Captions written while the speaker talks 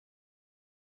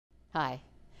Hi,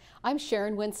 I'm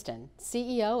Sharon Winston,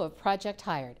 CEO of Project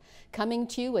Hired, coming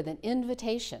to you with an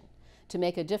invitation to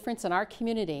make a difference in our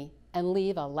community and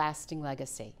leave a lasting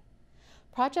legacy.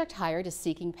 Project Hired is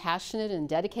seeking passionate and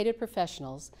dedicated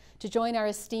professionals to join our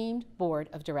esteemed board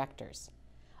of directors.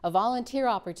 A volunteer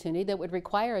opportunity that would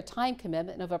require a time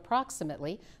commitment of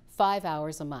approximately 5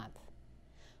 hours a month.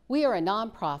 We are a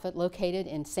nonprofit located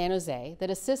in San Jose that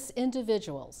assists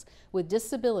individuals with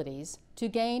disabilities to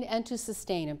gain and to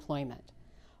sustain employment.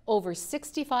 Over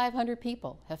 6,500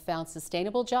 people have found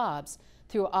sustainable jobs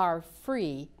through our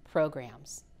free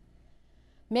programs.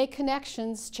 Make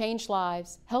connections, change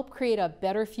lives, help create a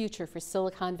better future for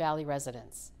Silicon Valley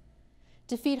residents.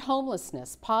 Defeat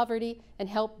homelessness, poverty, and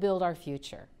help build our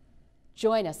future.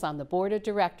 Join us on the board of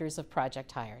directors of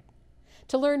Project Hired.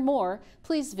 To learn more,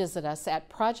 please visit us at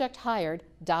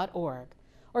projecthired.org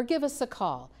or give us a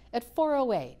call at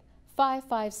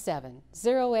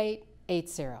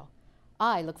 408-557-0880.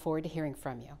 I look forward to hearing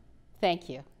from you. Thank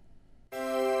you.